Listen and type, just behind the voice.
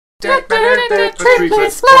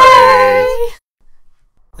Treeplets play!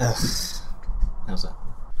 How's that?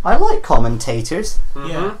 I like commentators.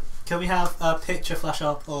 Yeah. Can we have a picture flash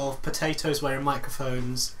up of potatoes wearing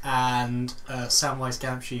microphones and Samwise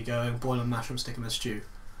Gamgee going boil and mash 'em, stick 'em in a stew?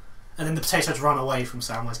 And then the potatoes run away from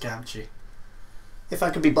Samwise Gamgee. If I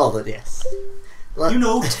could be bothered, yes. You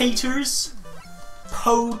know, taters?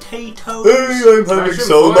 Potatoes? Hey, I'm having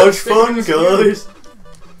so much fun, guys!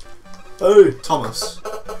 Oh, Thomas.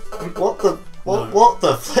 What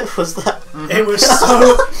the flip was that?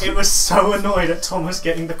 It was so annoyed at Thomas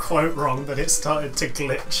getting the quote wrong that it started to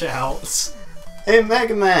glitch out. Hey,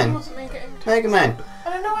 Mega Man! Mega Man! I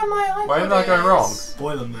don't know where my iPod Where did I go wrong?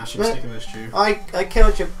 Boil and mash 'em, stick 'em in a stew. I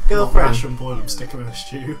killed your Not girlfriend. mash 'em, boil 'em, stick 'em in a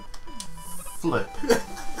stew. Flip.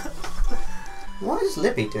 What is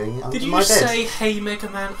Libby doing under Did you my just bed? say, hey Mega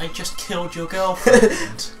Man, I just killed your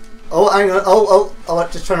girlfriend? Oh, hang on. Oh, I'm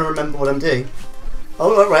just trying to remember what I'm doing.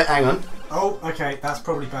 Oh, right, hang on. Oh, okay, that's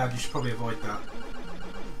probably bad. You should probably avoid that.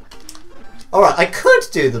 Alright, I could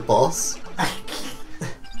do the boss. I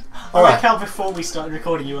Alright. like how before we started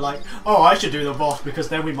recording you were like, oh, I should do the boss because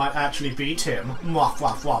then we might actually beat him. Mwah,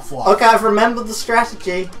 mwah, mwah, mwah. Okay, I've remembered the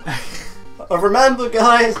strategy. I've remembered,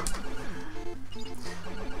 guys.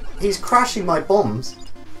 He's crashing my bombs.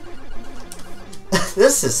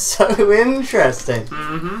 This is so interesting.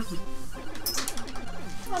 Mm-hmm.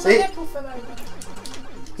 See?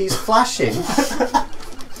 He's flashing.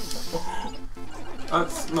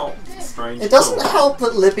 That's not strange. It doesn't at all. help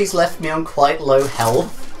that Libby's left me on quite low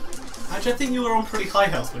health. Actually, I think you were on pretty high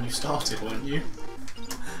health when you started, weren't you?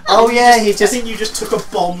 Oh yeah, he I just... think you just took a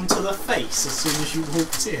bomb to the face as soon as you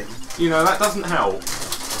walked in. You know, that doesn't help.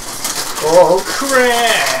 Oh,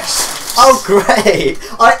 Chris! oh great!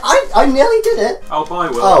 I nearly did it. Oh, bye,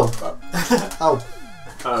 Will. Oh. Oh.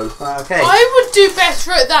 Oh. Okay. I would do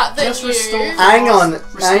better at that than Just you. restore. Hang on.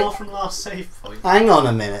 Restore from last save point. Hang on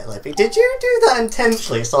a minute, Libby. Did you do that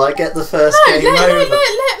intentionally so I get the first No, game over?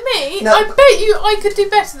 let me. No. I bet you I could do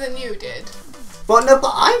better than you did. Well, no,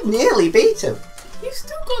 but I nearly beat him. You've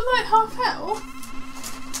still got like half health.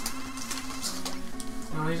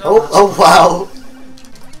 No, he's Oh, oh wow.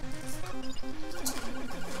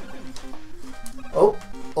 Oh,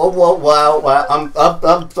 oh, wow, wow.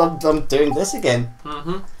 I'm doing this again.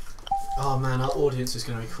 Mm-hmm. Oh man, our audience is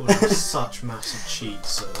going to be calling us such massive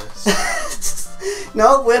cheats at this.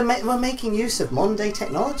 No, we're making use of modern day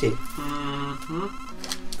technology. Mm-hmm.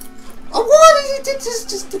 Oh, what? He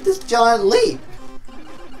just did this giant leap.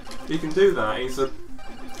 You can do that. He's a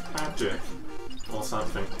magic or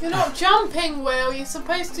something. You're not jumping, Will. You're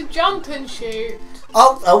supposed to jump and shoot.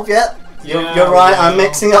 Oh, yeah. Yeah, You're right. well, I'm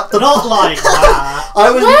mixing up the. Not like that.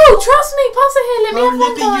 I was. Will, trust me. Pass it here. Let me No, have one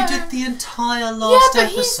Libby, go. you did the entire Yeah, last but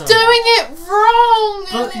episode. he's doing it wrong.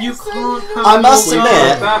 But and you it's can't so have I must We've admit-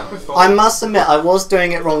 done that before. I must admit, I was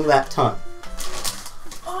doing it wrong that time.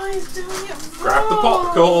 Oh, he's doing it wrong. Grab the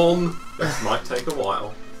popcorn. This might take a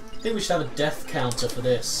while. I think we should have a death counter for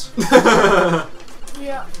this.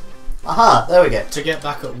 Yeah. Aha, there we go. To get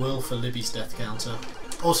back at Will for Libby's death counter.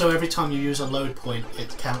 Also, every time you use a load point,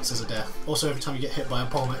 it counts as a death. Also, every time you get hit by a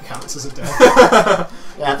bomb, it counts as a death.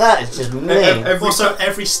 Yeah, that is just me.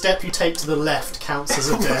 Every step you take to the left counts as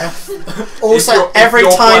a death. Also, Every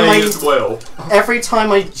time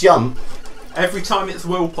I jump. Every time it's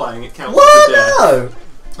Will playing, it counts What? as a death.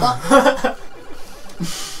 No.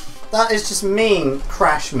 That is just mean,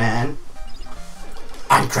 Crash Man.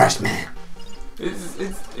 I'm Crash Man.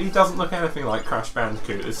 He doesn't look anything like Crash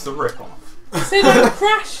Bandicoot. It's the rip-off. So don't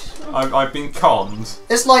crash. I've been conned.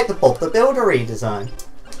 It's like the Bob the Builder redesign.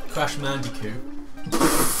 Crash Mandicoot.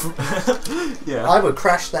 Yeah. I would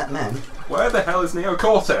crash that man. Where the hell is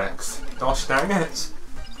Neocortex? Gosh dang it.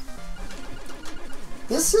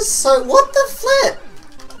 This is so. What the flip?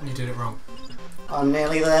 You did it wrong. I'm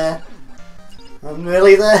nearly there. I'm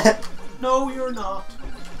nearly there. No, you're not.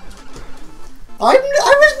 I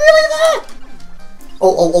was nearly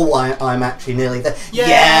there. I'm actually nearly there. Yeah!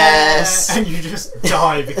 Yes. And you just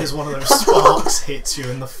die because one of those sparks hits you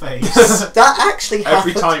in the face. That actually happened.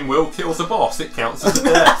 Every time Will kills a boss, it counts as a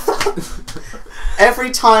death. Every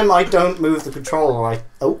time I don't move the controller, I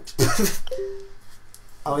oh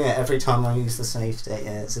yeah. Every time I use the save state,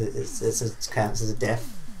 yeah, it counts as a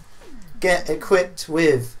death. Get equipped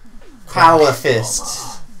with Power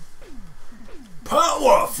Fist.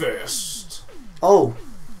 Power Fist! Oh,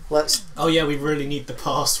 let's. Oh yeah, we really need the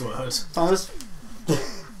password. Thomas.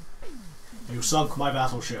 You sunk my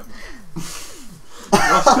battleship.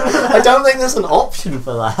 I don't think there's an option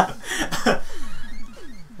for that.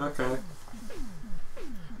 Okay.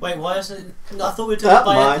 Wait, why is it? I thought we were doing it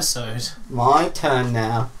by Mine. episode. My turn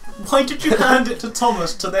now. Why did you hand it to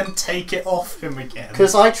Thomas to then take it off him again?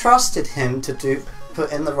 Because I trusted him to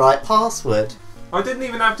put in the right password. I didn't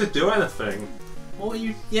even have to do anything. What were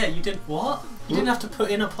you? Yeah, you did what? You didn't have to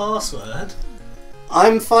put in a password.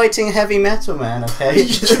 I'm fighting Heavy Metal Man, okay? You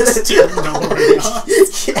just ignoring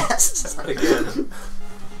us. Yes. Again.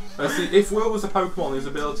 See, if Will was a Pokemon, his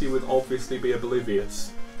ability would obviously be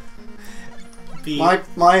oblivious.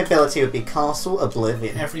 My ability would be Castle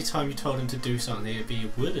Oblivion. Every time you told him to do something, it'd be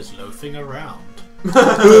Will is loafing around.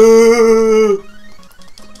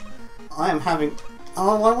 I am having...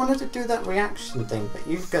 Oh, I wanted to do that reaction thing, but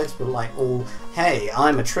you guys were like, oh, hey,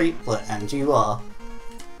 I'm a Treeplet and you are.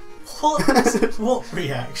 What? What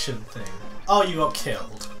reaction thing? Oh, you got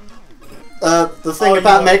killed. The thing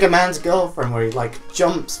about Mega Man's girlfriend where he, like,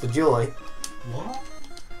 jumps for joy. What?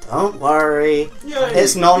 Don't worry. Yay,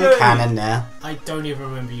 It's non-canon now. I don't even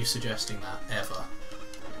remember you suggesting that, ever.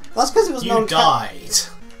 That's because it was You non-canon. died.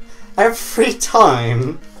 Every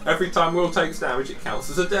time. Every time Will takes damage, it counts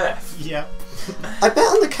as a death. Yep. I bet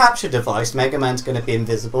on the capture device, Mega Man's going to be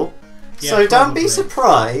invisible. Yeah, So don't be probably.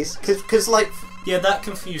 surprised, because like... Yeah, that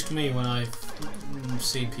confused me when I've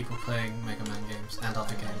seen people playing Mega Man games and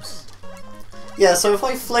other games. Yeah, so if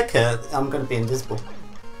I flicker, I'm going to be invisible.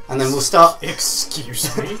 And then we'll start...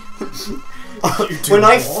 Excuse me? when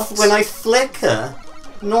I what? flicker,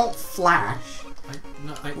 not flash.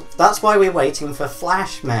 No, That's why we're waiting for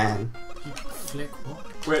Flash Man. you flick what?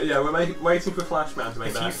 We're waiting for Flashman to make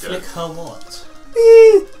If that you go. flick her what?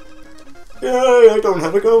 Yay, I don't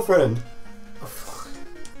have a girlfriend.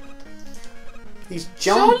 He's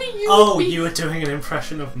jumping. Surely you Oh, would be... you were doing an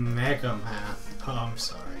impression of Mega Man. Oh, I'm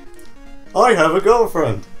sorry. I have a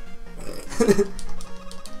girlfriend.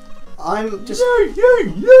 I'm just...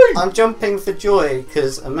 I'm jumping for joy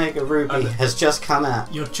because Omega Ruby has just come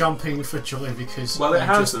out. You're jumping for joy because Well, it you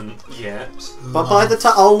just hasn't yet. But by the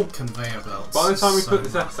time... Oh, conveyor belts. By the time we so put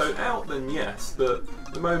this much. episode out, then yes, but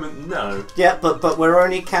at the moment, no. yeah, but we're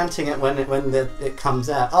only counting it when it comes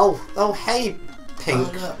out. Oh, hey, Pink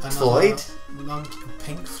Oh, look, another Floyd.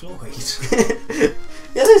 Pink Floyd.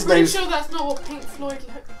 Yeah, his Pretty name's sure that's not what Pink Floyd looked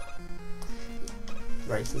like.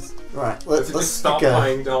 racist. Right, Does it let's just start go.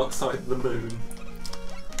 playing Dark Side of the Moon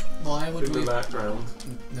Why would in we? the background?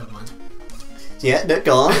 Never mind. Yeah, no,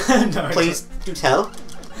 go on. No, Please do tell.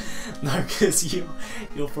 No, because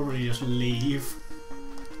you'll probably just leave.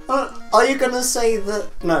 Are you gonna say that?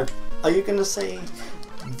 No. Are you gonna say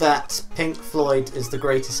that Pink Floyd is the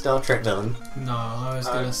greatest Star Trek villain? No, I was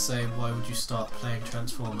gonna say, why would you start playing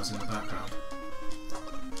Transformers in the background?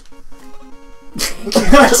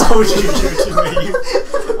 I told you to leave.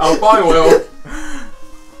 Oh, bye, Will.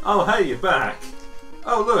 Oh, hey, you're back.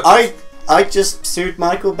 Oh, look. I just sued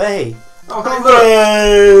Michael Bay. Oh, hey,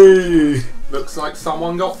 look. Hooray! Looks like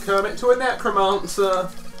someone got Kermit to a necromancer.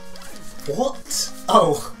 What?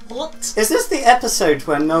 Oh, what? Is this the episode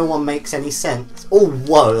where no one makes any sense? Oh,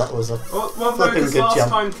 whoa, that was a Well, no, flipping because good last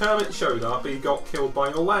jump. time Kermit showed up, he got killed by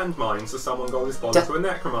a landmine, so someone got his body to a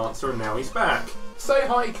necromancer, and now he's back. Say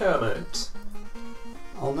hi, Kermit.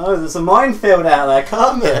 Oh no, there's a minefield out there,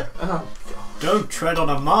 Kermit. Oh, Don't tread on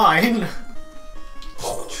a mine.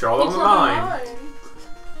 Trod on It's the on mine. mine.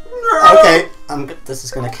 Okay, this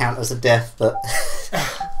is going to count as a death, but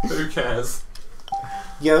Who cares?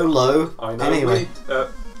 YOLO. I know. Anyway,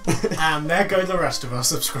 And there go the rest of our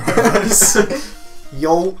subscribers.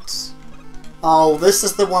 Yolt. Oh, this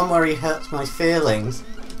is the one where he hurts my feelings.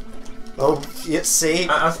 Oh, you see?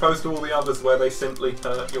 as opposed to all the others where they simply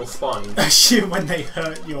hurt your spine. When they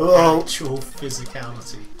hurt your Oh. actual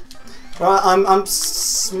physicality. Right, I'm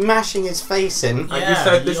smashing his face in. And you Yeah,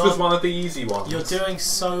 said this was you're- one of the easy ones. You're doing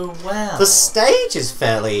so well. The stage is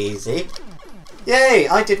fairly easy. Yay,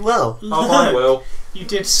 I did well. Oh, bye, Will. You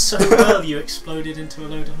did so well, you exploded into a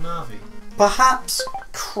load of Navi. Perhaps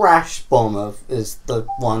Crash Bomber is the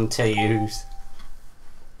one to use.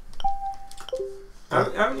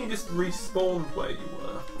 Haven't you just respawned where you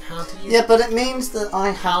were? How do you... Yeah, but it means that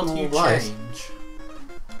I How have do more you life. change?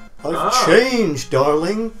 I've changed,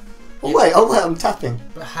 darling. Oh wait, I'm tapping.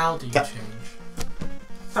 But how do you Tap. change?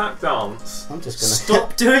 Tap dance. I'm just gonna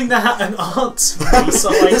Stop doing that and answer me so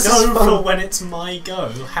I This is know fun. for when it's my go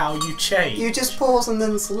how you change. You just pause and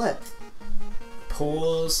then select.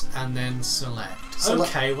 Pause and then select. Select.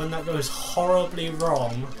 Okay, when that goes horribly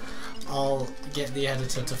wrong, I'll get the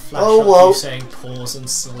editor to flash Oh, up whoa. you saying pause and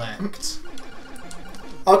select.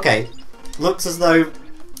 Okay. Looks as though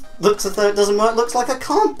it doesn't work. Looks like I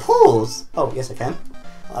can't pause. Oh, yes I can.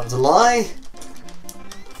 That was a lie.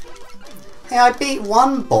 Hey, I beat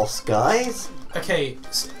one boss, guys. Okay,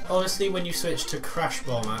 obviously when you switch to Crash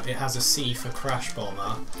Bomber, it has a C for Crash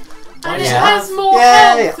Bomber. Why And does it it has have- more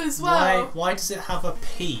Yeah, health yeah. as well. Why does it have a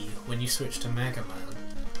P when you switch to Mega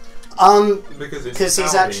Man? Because it's Because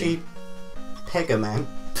he's Audi. actually Pegaman.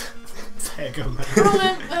 Mega Man.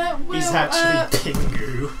 Oh, Will, He's actually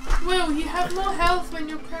Pingu. Will, you have more health when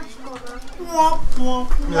you're Crash Bomber.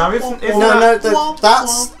 No, isn't No, that... no,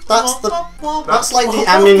 that's like the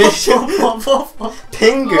ammunition.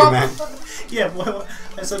 Pingu, man. Yeah, well,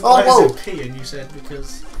 I said, Oh, why whoa. is it P? And you said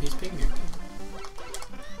because he's Pingu.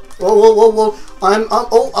 Whoa.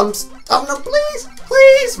 Oh no, please.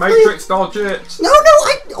 Matrix dodge it! No,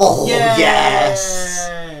 yes.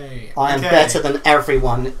 Yay! I am Okay. better than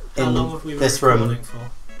everyone How long in have we been this room. recording for?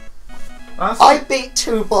 I beat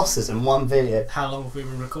 2 bosses in one video. How long have we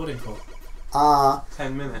been recording for?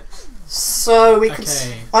 10 minutes. So we could.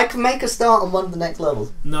 Okay. I can make a start on one of the next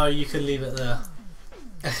levels. No, you can leave it there.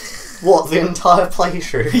 What, the entire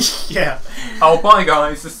playthrough? Yeah. Oh, bye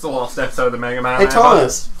guys, this is the last episode of the Mega Man Hey ever.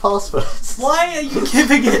 Thomas, passwords. Why are you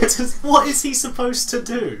giving it to... What is he supposed to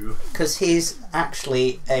do? Because he's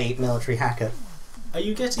actually a military hacker. Are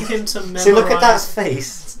you getting him to memorize... See, look at that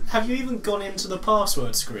face. Have you even gone into the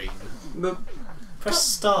password screen? The, Press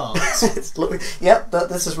start. Yep, but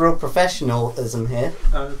this is real professionalism here.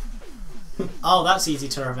 Oh, that's easy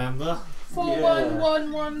to remember.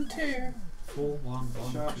 41112.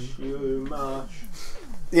 4112. shush you much.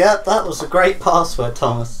 Yeah, that was a great password,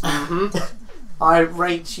 Thomas. Mm-hmm. I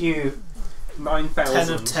rate you 9,000.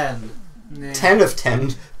 10 of 10. Nah. 10 of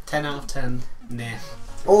 10. 10 out of 10. Nah.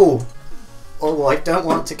 Oh, I don't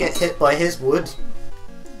want to get hit by his wood.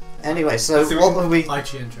 Anyway, so So what were we...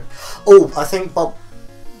 IG intro. Oh, I think Bob...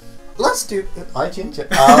 Let's do... I ginger.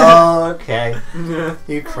 Oh, okay. Yeah.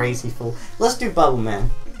 You crazy fool. Let's do Bubble Man.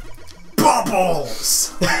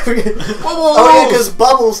 Bubbles! Oh yeah, because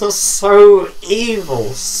Bubbles are so evil,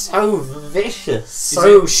 so vicious,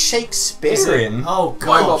 so Shakespearean. Oh My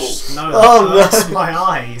gosh. bubbles. No, Oh, that hurts no. my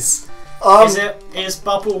eyes. Is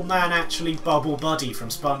Bubble Man actually Bubble Buddy from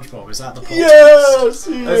SpongeBob? Is that the plot? Yes,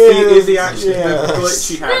 Is he actually yes. the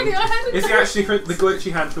glitchy hand? Really, I hadn't Is he actually the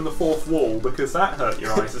glitchy hand from the 4th wall? Because that hurt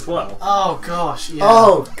your eyes as well. Oh gosh, yeah.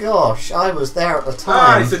 Oh gosh, I was there at the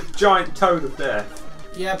Ah, time. it's a giant toad of death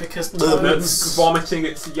Yeah, because that's toads, vomiting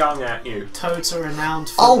its young at you. toads are renowned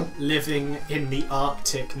for Oh. living in the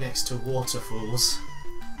Arctic next to waterfalls.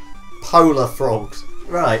 Polar frogs.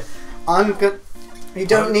 Right, I'm good. You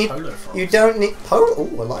don't need. Polar frogs. You don't need. Oh,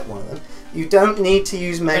 I like one of them. You don't need to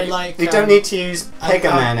use Mega. They like, you don't need to use Pega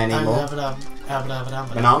Man Are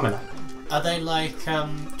Phenomena. they like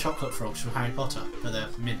chocolate frogs from Harry Potter, but they're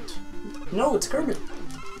mint? No, it's Kermit.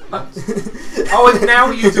 Oh, and now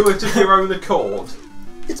you do it of your own accord.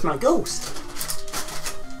 It's my ghost.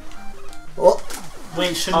 What?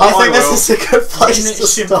 Wait, shouldn't, I I think will. this is a good place to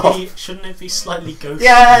stop. shouldn't it be slightly ghosty?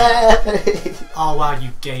 Yay! Oh wow,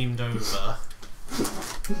 you gamed over.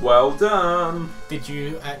 Well done. Did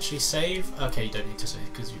you actually save? Okay, you don't need to save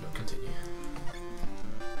because you got continue.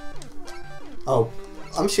 Oh,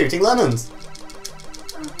 I'm shooting lemons.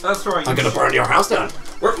 That's right. I'm gonna burn your house down.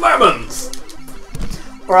 With lemons.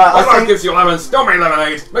 Right, What life I think. gives you lemons? Don't make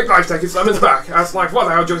lemonade. Make life take its lemons back. That's like what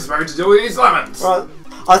the hell Joe's supposed to do with his lemons. Right,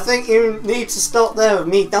 I think you need to stop there with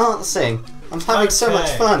me dancing. I'm having so much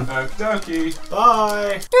Okay. fun. Okie dokie.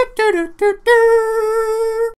 Bye. Do, do, do, do, do.